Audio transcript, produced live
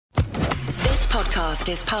podcast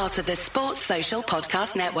is part of the Sports Social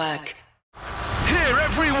Podcast Network. Here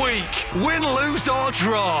every week, win, lose or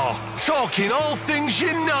draw, talking all things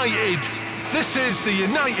United. This is the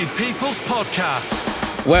United People's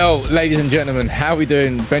Podcast. Well, ladies and gentlemen, how are we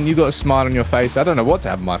doing? Ben, you got a smile on your face. I don't know what to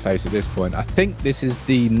have on my face at this point. I think this is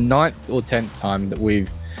the 9th or 10th time that we've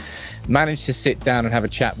managed to sit down and have a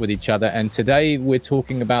chat with each other. And today we're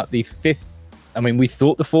talking about the 5th. I mean, we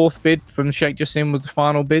thought the 4th bid from Sheikh Jassim was the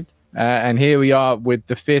final bid. And here we are with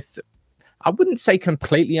the 5th. I wouldn't say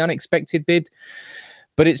completely unexpected bid,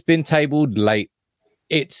 but it's been tabled late.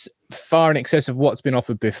 It's far in excess of what's been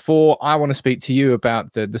offered before. I want to speak to you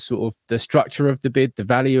about the sort of the structure of the bid, the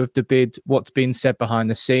value of the bid, what's been said behind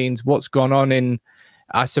the scenes, what's gone on in,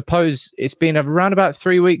 I suppose it's been around about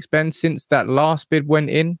 3 weeks, Ben, since that last bid went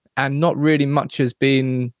in, and not really much has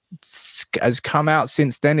come out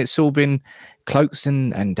since then. It's all been cloaks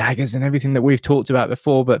and daggers and everything that we've talked about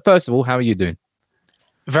before. But first of all, how are you doing?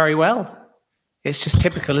 Very well. It's just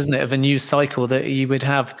typical, isn't it, of a news cycle that you would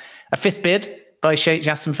have a 5th bid by Sheikh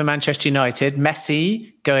Jassim for Manchester United,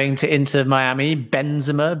 Messi going to Inter Miami,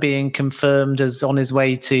 Benzema being confirmed as on his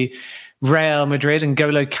way to Real Madrid, and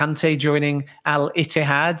N'Golo Kante joining Al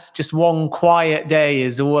Ittihad. Just one quiet day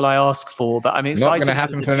is all I ask for. But I'm excited. Not going to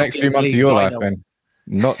happen for the next few months of your life, Ben.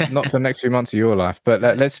 Not for the next few months of your life. But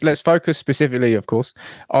let's focus specifically, of course,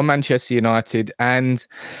 on Manchester United. And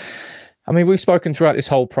I mean, we've spoken throughout this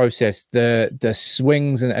whole process, the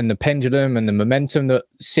swings and the pendulum and the momentum that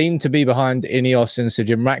seem to be behind Ineos and Sir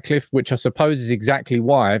Jim Ratcliffe, which I suppose is exactly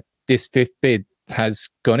why this 5th bid has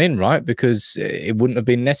gone in, right? Because it wouldn't have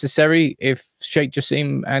been necessary if Sheikh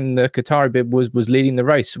Jassim and the Qatari bid was leading the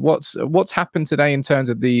race. What's happened today in terms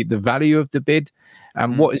of the value of the bid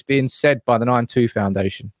and what is being said by the 9-2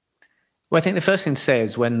 Foundation? Well, I think the first thing to say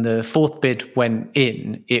is when the 4th bid went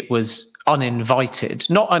in, it was uninvited,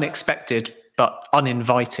 not unexpected, but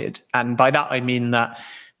uninvited. And by that, I mean that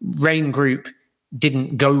Rain Group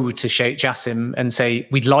didn't go to Sheikh Jassim and say,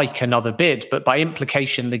 we'd like another bid. But by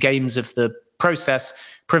implication, the games of the process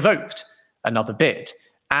provoked another bid.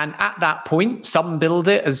 And at that point, some billed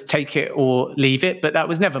it as take it or leave it. But that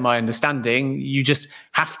was never my understanding. You just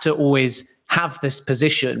have to always have this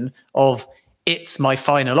position of, it's my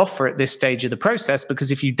final offer at this stage of the process,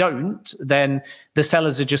 because if you don't, then the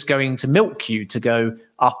sellers are just going to milk you to go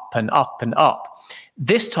up and up and up.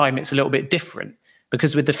 This time it's a little bit different,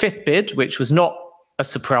 because with the 5th bid, which was not a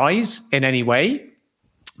surprise in any way,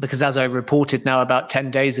 because as I reported now about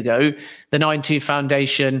 10 days ago, the 9-2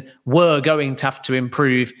 Foundation were going to have to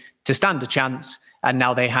improve to stand a chance, and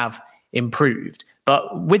now they have improved.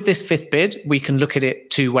 But with this 5th bid, we can look at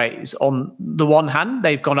it two ways. On the one hand,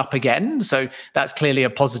 they've gone up again, so that's clearly a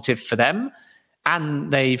positive for them.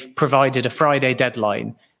 And they've provided a Friday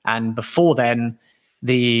deadline. And before then,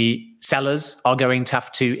 the sellers are going to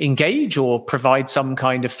have to engage or provide some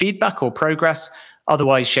kind of feedback or progress.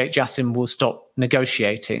 Otherwise, Sheikh Jassim will stop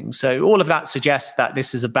negotiating. So all of that suggests that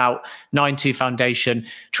this is about 9-2 Foundation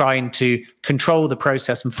trying to control the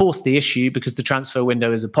process and force the issue because the transfer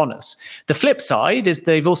window is upon us. The flip side is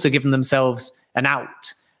they've also given themselves an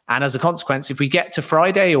out. And as a consequence, if we get to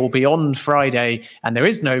Friday or beyond Friday and there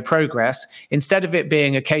is no progress, instead of it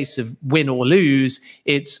being a case of win or lose,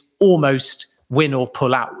 it's almost win or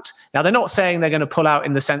pull out. Now, they're not saying they're going to pull out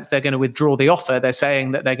in the sense they're going to withdraw the offer. They're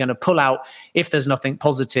saying that they're going to pull out if there's nothing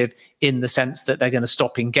positive, in the sense that they're going to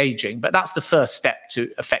stop engaging. But that's the first step to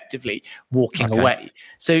effectively walking away.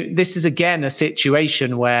 So this is, again, a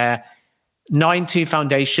situation where 9-2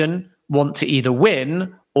 Foundation want to either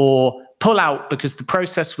win or pull out because the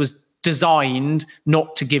process was designed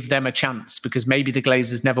not to give them a chance, because maybe the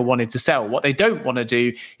Glazers never wanted to sell. What they don't want to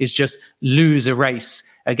do is just lose a race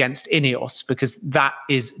against Ineos, because that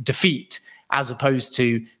is defeat as opposed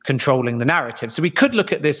to controlling the narrative. So we could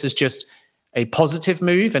look at this as just a positive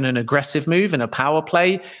move and an aggressive move and a power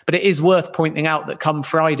play. But it is worth pointing out that come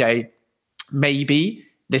Friday, maybe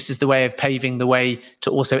this is the way of paving the way to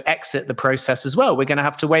also exit the process as well. We're going to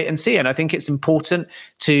have to wait and see. And I think it's important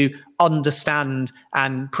to understand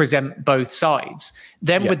and present both sides.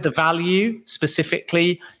 Then with the value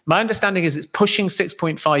specifically, my understanding is it's pushing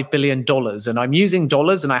 $6.5 billion. And I'm using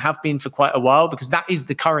dollars, and I have been for quite a while, because that is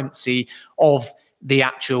the currency of the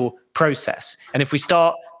actual process. And if we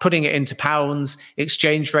start putting it into pounds,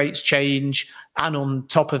 exchange rates change. And on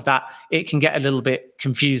top of that, it can get a little bit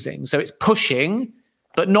confusing. So it's pushing,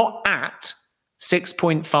 but not at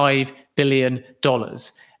 $6.5 billion.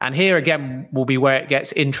 And here again will be where it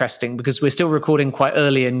gets interesting, because we're still recording quite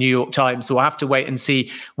early in New York time. So we'll have to wait and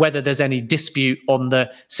see whether there's any dispute on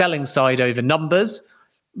the selling side over numbers.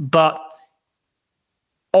 But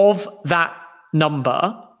of that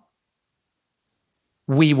number,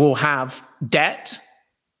 we will have debt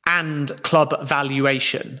and club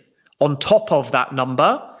valuation. On top of that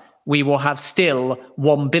number, we will have still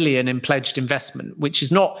 1 billion in pledged investment, which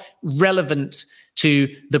is not relevant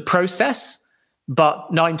to the process, but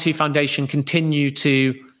 9-2 Foundation continue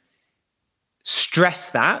to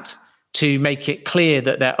stress that to make it clear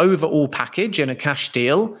that their overall package in a cash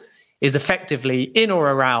deal is effectively in or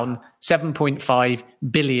around 7.5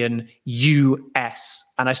 billion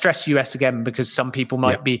US. And I stress US again because some people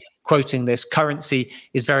might be quoting this. Currency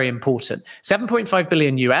is very important. 7.5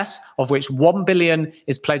 billion US, of which 1 billion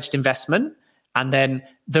is pledged investment, and then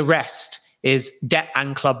the rest is debt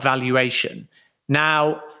and club valuation.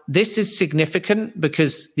 Now, this is significant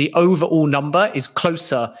because the overall number is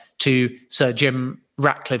closer to Sir Jim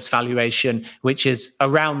Ratcliffe's valuation, which is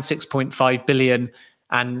around 6.5 billion,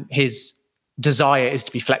 and his desire is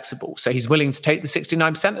to be flexible. So he's willing to take the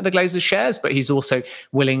 69% of the Glazers shares, but he's also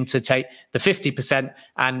willing to take the 50%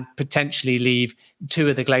 and potentially leave two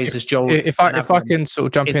of the Glazers, Joel. If I can sort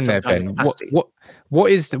of jump in there, Ben,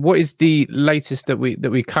 what is the latest that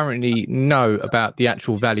we currently know about the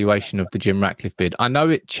actual valuation of the Jim Ratcliffe bid? I know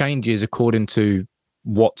it changes according to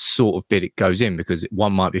what sort of bid it goes in, because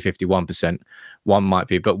one might be 51%, one might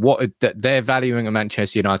be, but they're valuing at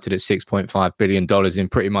Manchester United at $6.5 billion in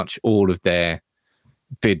pretty much all of their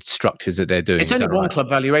bid structures that they're doing. It's only one club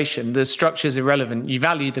valuation. The structure is irrelevant. You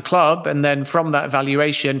value the club, and then from that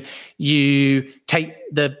valuation, you take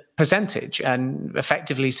the percentage. And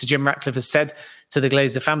effectively, Sir Jim Ratcliffe has said to the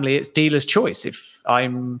Glazer family, it's dealer's choice. If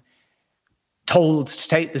I'm told to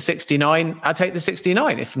take the 69, I'll take the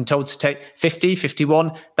 69. If I'm told to take 50,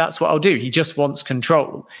 51, that's what I'll do. He just wants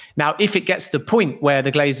control. Now, if it gets to the point where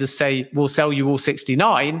the Glazers say, we'll sell you all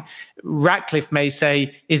 69, Ratcliffe may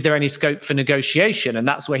say, is there any scope for negotiation? And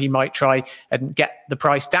that's where he might try and get the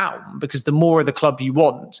price down, because the more of the club you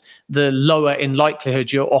want, the lower in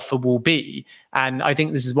likelihood your offer will be. And I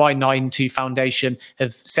think this is why 9-2 Foundation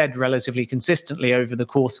have said relatively consistently over the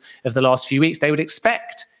course of the last few weeks, they would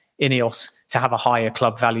expect Ineos to have a higher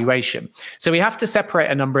club valuation. So we have to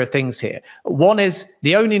separate a number of things here. One is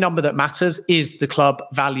the only number that matters is the club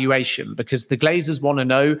valuation, because the Glazers want to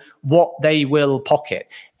know what they will pocket.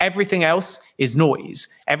 Everything else is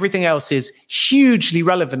noise. Everything else is hugely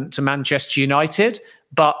relevant to Manchester United,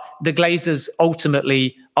 but the Glazers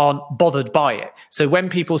ultimately aren't bothered by it. So when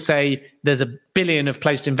people say there's $1 billion of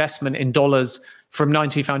pledged investment in dollars from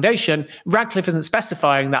 9-2 Foundation, Ratcliffe isn't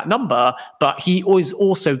specifying that number, but he is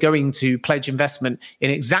also going to pledge investment in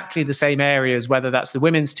exactly the same areas, whether that's the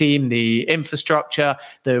women's team, the infrastructure,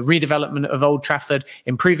 the redevelopment of Old Trafford,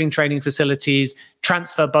 improving training facilities,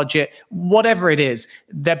 transfer budget, whatever it is.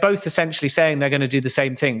 They're both essentially saying they're going to do the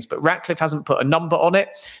same things, but Ratcliffe hasn't put a number on it.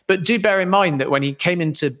 But do bear in mind that when he came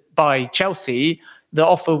in to buy Chelsea, the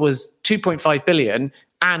offer was 2.5 billion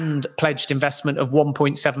and pledged investment of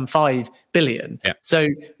 1.75 billion. Yeah. So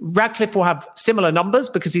Ratcliffe will have similar numbers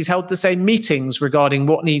because he's held the same meetings regarding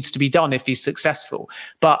what needs to be done if he's successful.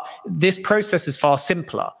 But this process is far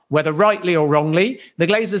simpler. Whether rightly or wrongly, the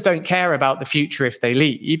Glazers don't care about the future if they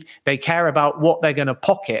leave. They care about what they're going to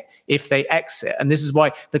pocket if they exit. And this is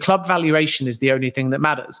why the club valuation is the only thing that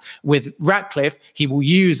matters. With Ratcliffe, he will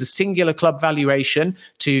use a singular club valuation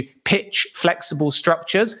to pitch flexible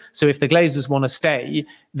structures. So if the Glazers want to stay,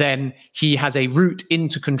 then he has a route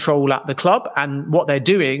into control at the club. And what they're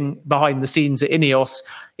doing behind the scenes at Ineos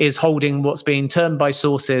is holding what's being termed by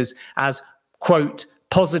sources as, quote,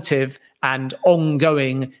 positive and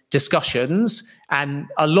ongoing discussions. And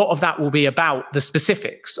a lot of that will be about the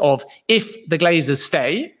specifics of if the Glazers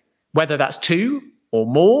stay, whether that's two or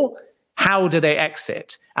more, how do they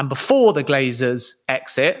exit? And before the Glazers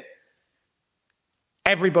exit,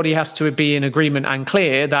 everybody has to be in agreement and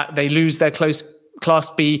clear that they lose their Class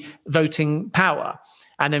B voting power.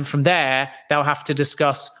 And then from there, they'll have to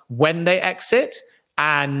discuss when they exit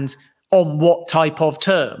and on what type of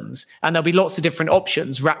terms. And there'll be lots of different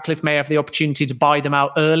options. Ratcliffe may have the opportunity to buy them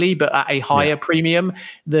out early, but at a higher premium.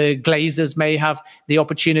 The Glazers may have the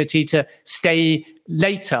opportunity to stay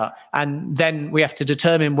later. And then we have to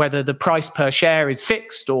determine whether the price per share is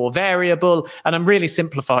fixed or variable. And I'm really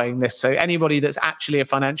simplifying this, so anybody that's actually a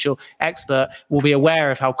financial expert will be aware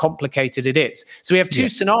of how complicated it is. So we have two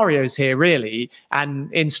scenarios here, really,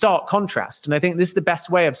 and in stark contrast. And I think this is the best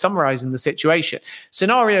way of summarizing the situation.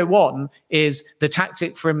 Scenario one is the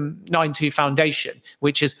tactic from 9-2 Foundation,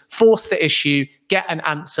 which is force the issue, get an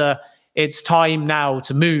answer. It's time now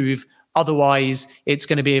to move. Otherwise, it's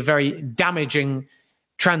going to be a very damaging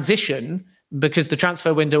transition because the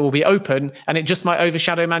transfer window will be open and it just might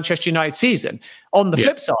overshadow Manchester United's season. On the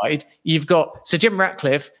flip side, you've got Sir Jim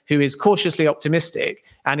Ratcliffe, who is cautiously optimistic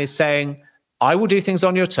and is saying, I will do things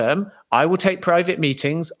on your term. I will take private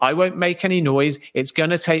meetings. I won't make any noise. It's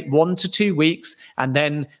going to take 1 to 2 weeks, and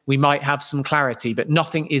then we might have some clarity, but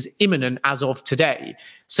nothing is imminent as of today.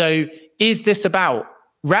 So is this about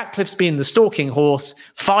Ratcliffe's being the stalking horse?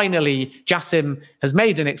 Finally, Jassim has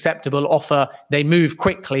made an acceptable offer. They move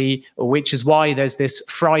quickly, which is why there's this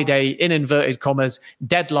Friday, in inverted commas,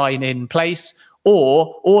 deadline in place.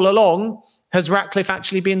 Or all along, has Ratcliffe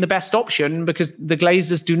actually been the best option because the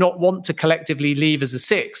Glazers do not want to collectively leave as a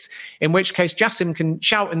six, in which case Jassim can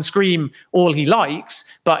shout and scream all he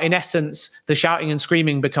likes, but in essence, the shouting and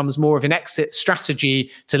screaming becomes more of an exit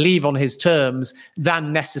strategy to leave on his terms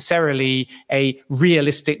than necessarily a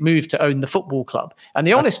realistic move to own the football club. And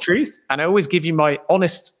the honest truth, and I always give you my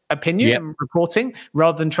honest opinion and reporting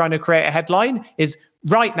rather than trying to create a headline, is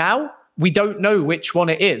right now, we don't know which one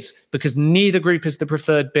it is because neither group is the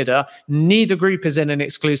preferred bidder. Neither group is in an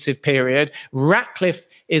exclusive period. Ratcliffe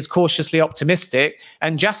is cautiously optimistic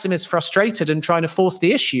and Jassim is frustrated and trying to force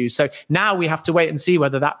the issue. So now we have to wait and see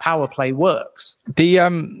whether that power play works.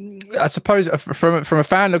 I suppose from a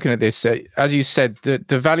fan looking at this, as you said,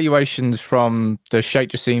 the valuations from the Sheikh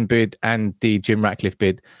Jassim bid and the Jim Ratcliffe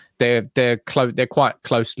bid, they're quite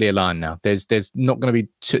closely aligned now. There's not going to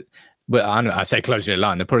be well, I say closely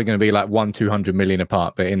aligned. They're probably going to be like 200 million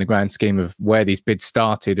apart. But in the grand scheme of where these bids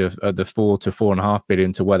started, of the 4 to 4.5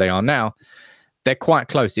 billion to where they are now, they're quite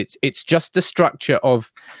close. It's just the structure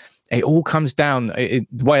of it. All comes down. The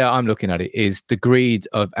way I'm looking at it is the greed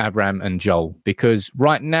of Avram and Joel, because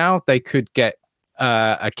right now they could get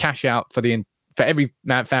a cash out for every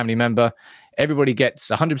family member. Everybody gets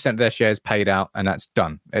 100% of their shares paid out, and that's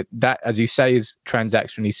done. That, as you say, is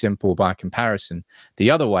transactionally simple by comparison.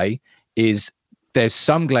 The other way is there's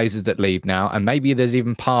some Glazers that leave now, and maybe there's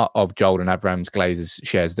even part of Joel and Avram's Glazers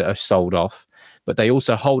shares that are sold off, but they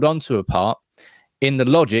also hold on to a part in the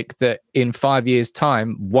logic that in 5 years'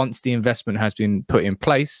 time, once the investment has been put in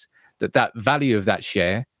place, that value of that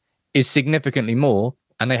share is significantly more,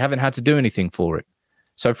 and they haven't had to do anything for it.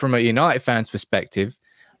 So from a United fan's perspective,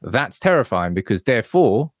 that's terrifying, because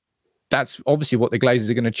therefore that's obviously what the Glazers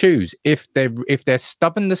are going to choose. If their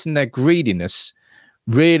stubbornness and their greediness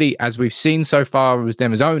really, as we've seen so far as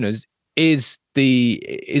them as owners, is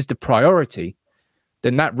the priority,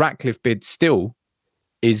 then that Ratcliffe bid still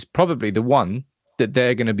is probably the one that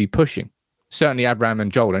they're going to be pushing. Certainly Avram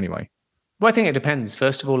and Joel anyway. Well, I think it depends,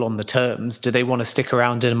 first of all, on the terms. Do they want to stick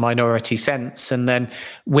around in a minority sense? And then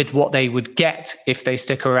with what they would get if they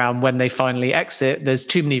stick around when they finally exit, there's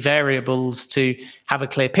too many variables to have a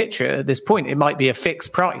clear picture at this point. It might be a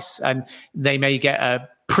fixed price and they may get a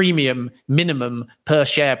premium minimum per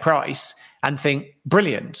share price and think,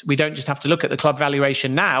 brilliant, we don't just have to look at the club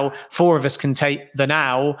valuation now. 4 of us can take the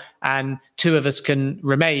now and 2 of us can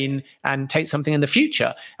remain and take something in the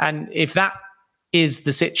future. And if that is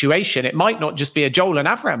the situation, it might not just be a Joel and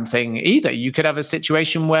Avram thing either. You could have a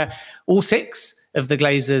situation where all 6 of the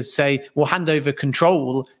Glazers say, we'll hand over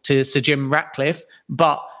control to Sir Jim Ratcliffe,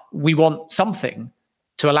 but we want something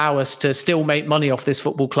to allow us to still make money off this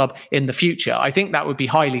football club in the future. I think that would be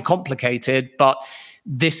highly complicated, but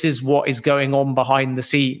this is what is going on behind the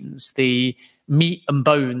scenes. The meat and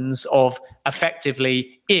bones of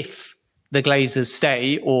effectively, if the Glazers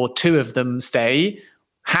stay or 2 of them stay,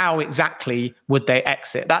 how exactly would they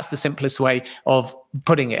exit? That's the simplest way of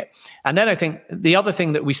putting it. And then I think the other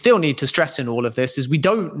thing that we still need to stress in all of this is we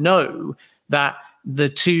don't know that the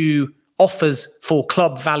 2 offers for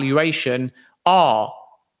club valuation are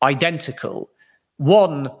identical.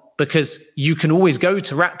 One, because you can always go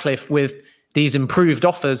to Ratcliffe with these improved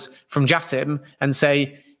offers from Jassim and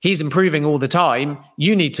say, he's improving all the time,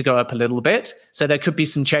 you need to go up a little bit. So there could be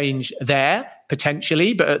some change there,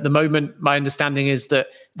 potentially. But at the moment, my understanding is that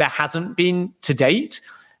there hasn't been to date.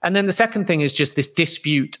 And then the second thing is just this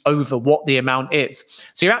dispute over what the amount is.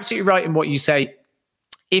 So you're absolutely right in what you say.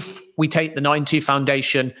 If we take the 9-2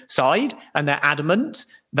 Foundation side and they're adamant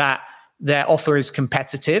that their offer is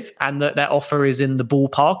competitive and that their offer is in the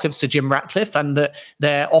ballpark of Sir Jim Ratcliffe and that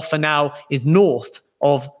their offer now is north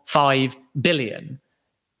of 5 billion.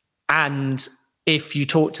 And if you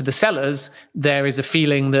talk to the sellers, there is a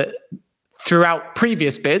feeling that throughout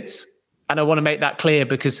previous bids, and I want to make that clear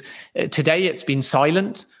because today it's been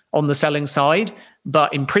silent on the selling side,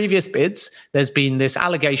 but in previous bids, there's been this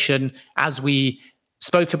allegation, as we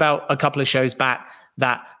spoke about a couple of shows back,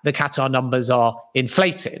 that the Qatar numbers are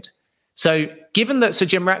inflated. So given that Sir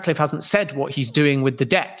Jim Ratcliffe hasn't said what he's doing with the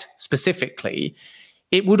debt specifically,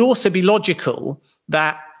 it would also be logical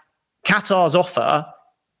that Qatar's offer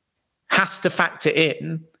has to factor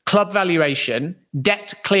in club valuation,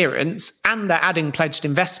 debt clearance, and they're adding pledged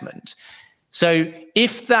investment. So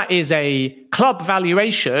if that is a club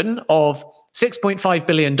valuation of $6.5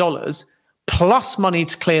 billion plus money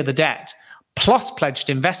to clear the debt, plus pledged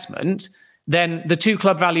investment, then the two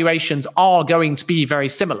club valuations are going to be very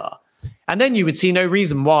similar. And then you would see no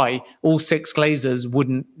reason why all six Glazers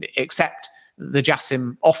wouldn't accept the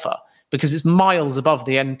Jassim offer, because it's miles above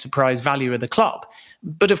the enterprise value of the club.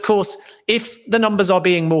 But of course, if the numbers are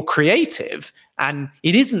being more creative and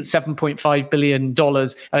it isn't $7.5 billion,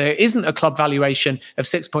 it isn't a club valuation of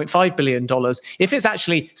 $6.5 billion, if it's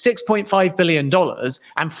actually $6.5 billion,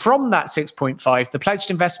 and from that 6.5, the pledged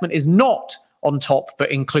investment is not on top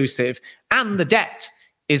but inclusive, and the debt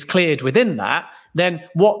is cleared within that, then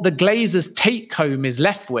what the Glazers' take home is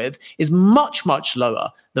left with is much, much lower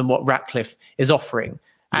than what Ratcliffe is offering.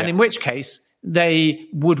 And in which case, they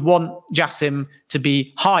would want Jassim to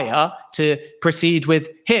be higher to proceed with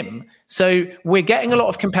him. So we're getting a lot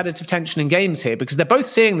of competitive tension in games here because they're both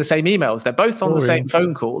seeing the same emails. They're both on the same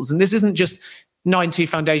phone calls. And this isn't just 9-2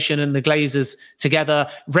 Foundation and the Glazers together.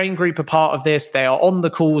 Rain Group are part of this. They are on the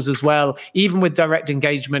calls as well. Even with direct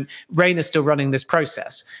engagement, Rain is still running this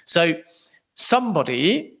process. So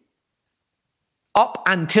somebody up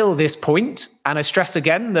until this point, and I stress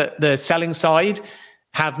again that the selling side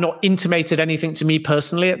have not intimated anything to me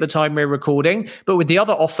personally at the time we're recording, but with the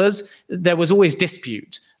other offers, there was always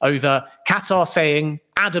dispute over Qatar saying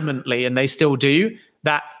adamantly, and they still do,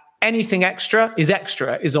 that anything extra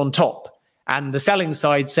is on top. And the selling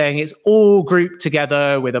side saying it's all grouped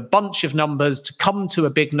together with a bunch of numbers to come to a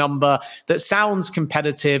big number that sounds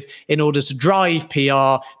competitive in order to drive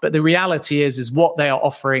PR. But the reality is what they are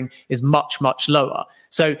offering is much, much lower.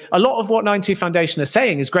 So a lot of what 9-2 Foundation are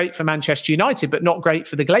saying is great for Manchester United, but not great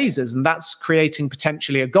for the Glazers. And that's creating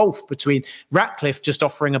potentially a gulf between Ratcliffe just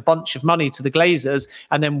offering a bunch of money to the Glazers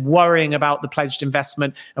and then worrying about the pledged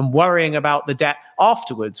investment and worrying about the debt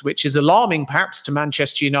afterwards, which is alarming perhaps to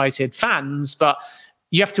Manchester United fans, but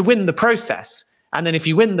you have to win the process. And then if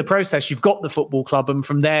you win the process, you've got the football club, and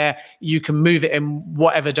from there, you can move it in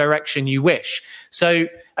whatever direction you wish. So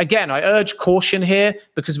again, I urge caution here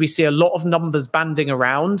because we see a lot of numbers banding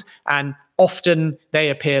around, and often they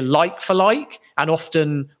appear like for like, and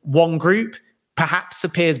often one group perhaps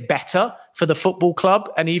appears better for the football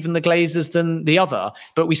club and even the Glazers than the other.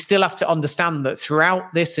 But we still have to understand that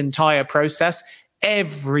throughout this entire process,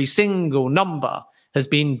 every single number has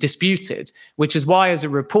been disputed, which is why as a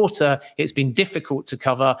reporter, it's been difficult to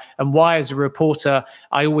cover, and why as a reporter,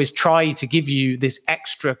 I always try to give you this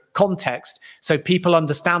extra context so people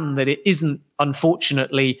understand that it isn't,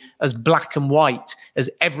 unfortunately, as black and white as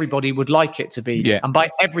everybody would like it to be. Yeah. And by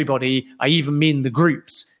everybody, I even mean the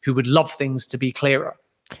groups who would love things to be clearer.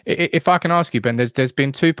 If I can ask you, Ben, there's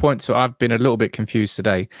been 2 points that I've been a little bit confused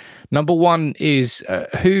today. Number one is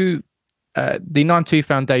the 9-2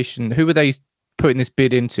 Foundation, who were they putting this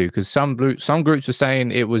bid into? Because some groups were saying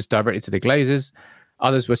it was directed to the Glazers,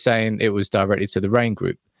 others were saying it was directed to the Rain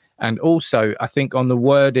Group. And also, I think on the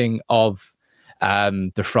wording of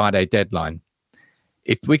the Friday deadline,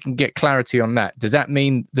 if we can get clarity on that, does that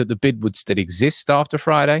mean that the bid would still exist after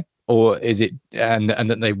Friday, or is it and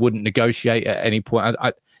that they wouldn't negotiate at any point?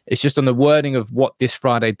 It's just on the wording of what this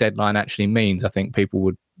Friday deadline actually means. I think people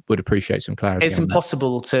would appreciate some clarity. It's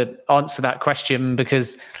impossible to answer that question,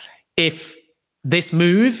 because if this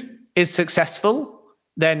move is successful,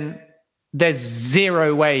 then there's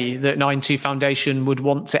zero way that 9-2 Foundation would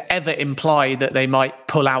want to ever imply that they might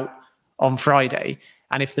pull out on Friday.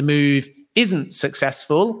 And if the move isn't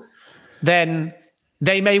successful, then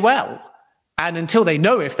they may well. And until they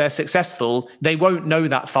know if they're successful, they won't know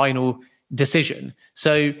that final decision.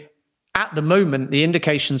 So at the moment, the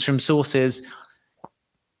indications from sources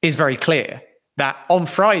is very clear that on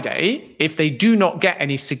Friday, if they do not get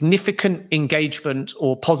any significant engagement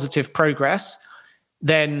or positive progress,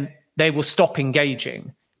 then they will stop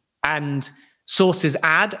engaging. And sources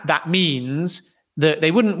add that means that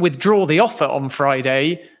they wouldn't withdraw the offer on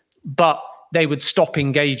Friday, but they would stop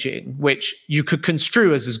engaging, which you could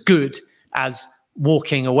construe as good as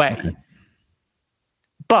walking away. Okay.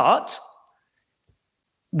 But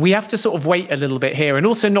we have to sort of wait a little bit here and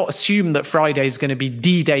also not assume that Friday is going to be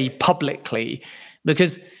D-Day publicly,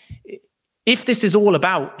 because if this is all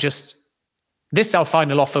about just this is our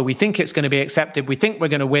final offer, we think it's going to be accepted, we think we're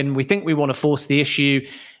going to win, we think we want to force the issue,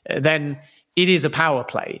 then it is a power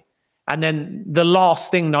play. And then the last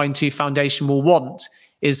thing 9-2 Foundation will want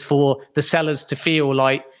is for the sellers to feel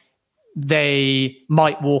like they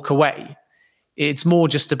might walk away. It's more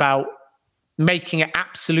just about making it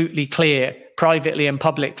absolutely clear privately and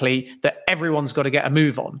publicly that everyone's got to get a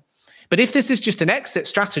move on. But if this is just an exit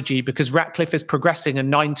strategy because Ratcliffe is progressing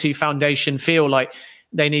and 9-2 Foundation feel like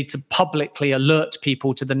they need to publicly alert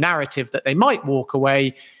people to the narrative that they might walk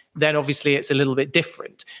away, then obviously it's a little bit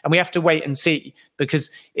different. And we have to wait and see,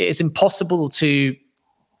 because it is impossible to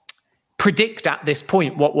predict at this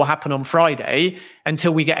point what will happen on Friday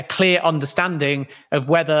until we get a clear understanding of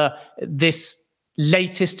whether this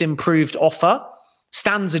latest improved offer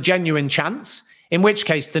stands a genuine chance, in which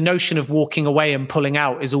case the notion of walking away and pulling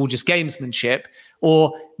out is all just gamesmanship,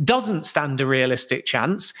 or doesn't stand a realistic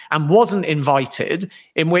chance and wasn't invited,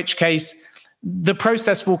 in which case the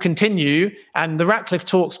process will continue and the Ratcliffe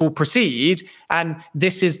talks will proceed, and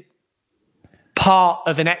this is part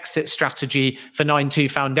of an exit strategy for 9-2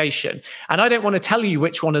 Foundation. And I don't want to tell you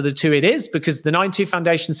which one of the two it is, because the 9-2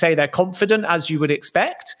 Foundation say they're confident, as you would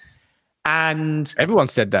expect. And everyone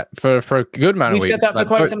said that for a good amount of weeks. We've said that for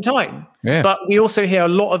quite some time. Yeah. But we also hear a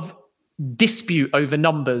lot of dispute over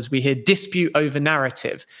numbers. We hear dispute over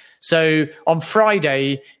narrative. So on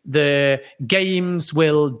Friday, the games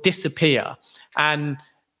will disappear. And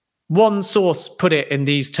one source put it in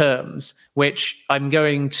these terms, which I'm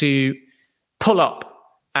going to pull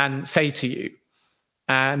up and say to you.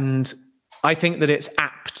 And I think that it's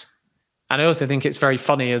apt. And I also think it's very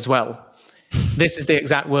funny as well. This is the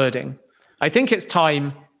exact wording. I think it's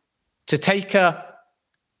time to take a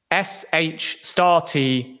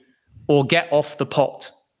SH*T or get off the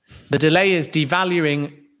pot. The delay is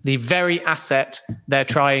devaluing the very asset they're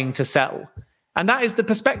trying to sell. And that is the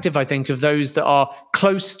perspective, I think, of those that are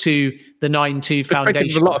close to the 9-2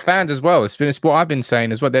 Foundation. A lot of fans as well. It's what I've been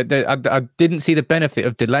saying as well. I didn't see the benefit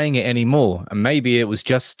of delaying it anymore. And maybe it was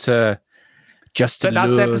just but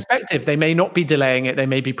that's their perspective. They may not be delaying it. They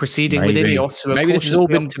may be proceeding with Ineos, who are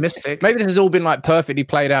cautiously optimistic. Maybe this has all been like perfectly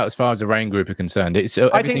played out as far as the Rain Group are concerned. It's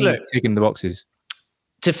everything ticking the boxes.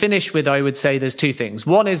 To finish with, I would say there's two things.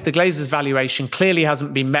 One is the Glazers' valuation clearly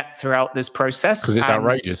hasn't been met throughout this process. Because it's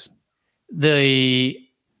outrageous. The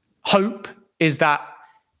hope is that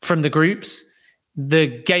from the groups, the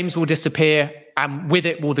games will disappear, and with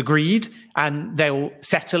it will the greed, and they'll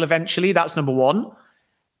settle eventually. That's number one.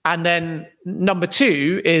 And then number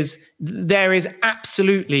two is there is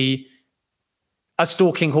absolutely a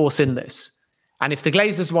stalking horse in this. And if the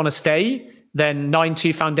Glazers want to stay, then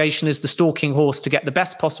 9-2 Foundation is the stalking horse to get the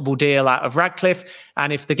best possible deal out of Ratcliffe.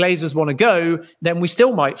 And if the Glazers want to go, then we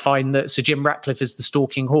still might find that Sir Jim Ratcliffe is the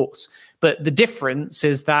stalking horse. But the difference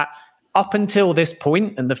is that up until this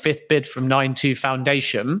point, and the fifth bid from 9-2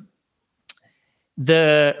 Foundation,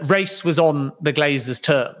 the race was on the Glazers'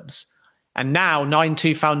 terms. And now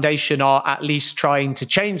 9-2 Foundation are at least trying to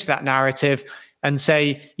change that narrative and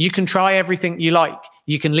say, you can try everything you like.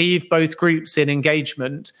 You can leave both groups in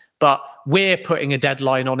engagement, but we're putting a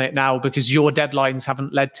deadline on it now because your deadlines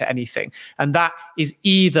haven't led to anything. And that is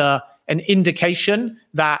either an indication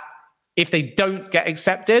that if they don't get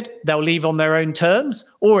accepted, they'll leave on their own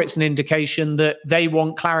terms, or it's an indication that they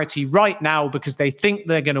want clarity right now because they think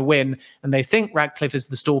they're going to win and they think Ratcliffe is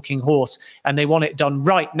the stalking horse and they want it done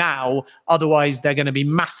right now. Otherwise, they're going to be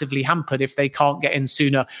massively hampered if they can't get in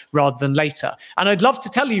sooner rather than later. And I'd love to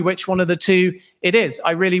tell you which one of the two it is.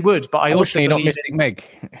 I really would. But I also not Mystic Meg.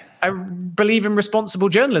 I believe in responsible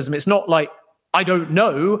journalism. It's not like I don't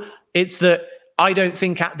know. It's that I don't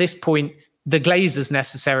think at this point the Glazers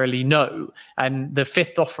necessarily know. And the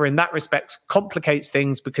fifth offer in that respect complicates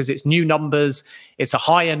things because it's new numbers, it's a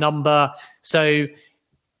higher number. So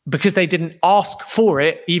because they didn't ask for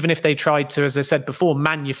it, even if they tried to, as I said before,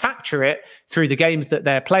 manufacture it through the games that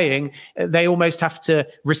they're playing, they almost have to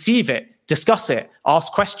receive it, discuss it,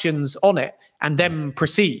 ask questions on it, and then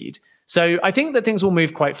proceed. So I think that things will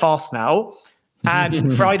move quite fast now.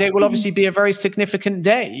 And Friday will obviously be a very significant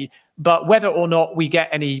day. But whether or not we get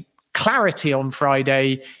any clarity on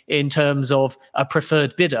Friday in terms of a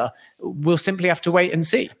preferred bidder, we'll simply have to wait and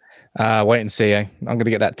see. Wait and see. I'm going to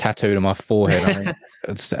get that tattooed on my forehead. I think.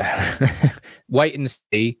 It's, wait and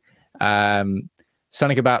see.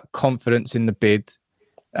 Something about confidence in the bid.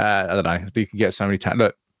 I don't know. You can get so many.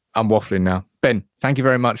 Look, I'm waffling now. Ben, thank you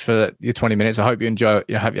very much for your 20 minutes. I hope you enjoy it.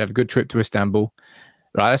 You have a good trip to Istanbul.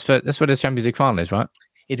 Right, that's where the Champions League final is, right?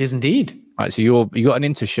 It is indeed. Right, so you got an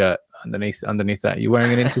Inter shirt underneath that. You're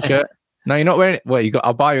wearing an Inter shirt? No, you're not wearing it. Well,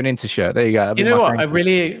 I'll buy you an Inter shirt. There you go. You know what? A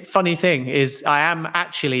really funny thing is I am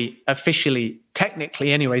actually officially,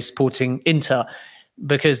 technically anyway, supporting Inter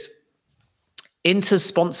because Inter's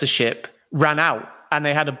sponsorship ran out and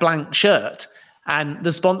they had a blank shirt. And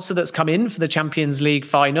the sponsor that's come in for the Champions League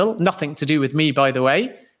final, nothing to do with me, by the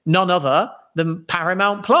way, none other than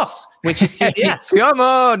Paramount Plus, which is CBS. Come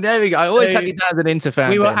on, there we go. I always had you down as an Inter fan.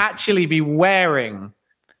 We will actually be wearing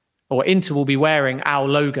or Inter will be wearing our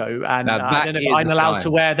logo. And I don't know if I'm allowed to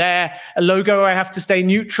wear their logo or I have to stay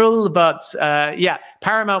neutral. But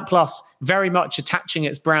Paramount Plus very much attaching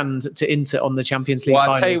its brand to Inter on the Champions League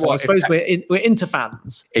final. So I suppose we're Inter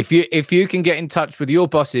fans. If you can get in touch with your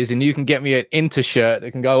bosses and you can get me an Inter shirt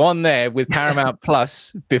that can go on there with Paramount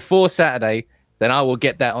Plus before Saturday, then I will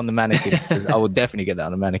get that on the mannequin. I will definitely get that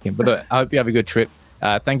on the mannequin. But look, I hope you have a good trip.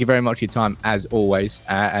 Thank you very much for your time, as always.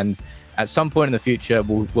 And at some point in the future,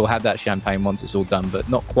 we'll have that champagne once it's all done, but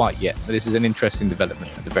not quite yet. But this is an interesting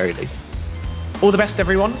development at the very least. All the best,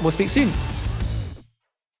 everyone. We'll speak soon.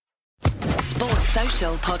 Sports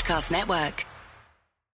Social Podcast Network.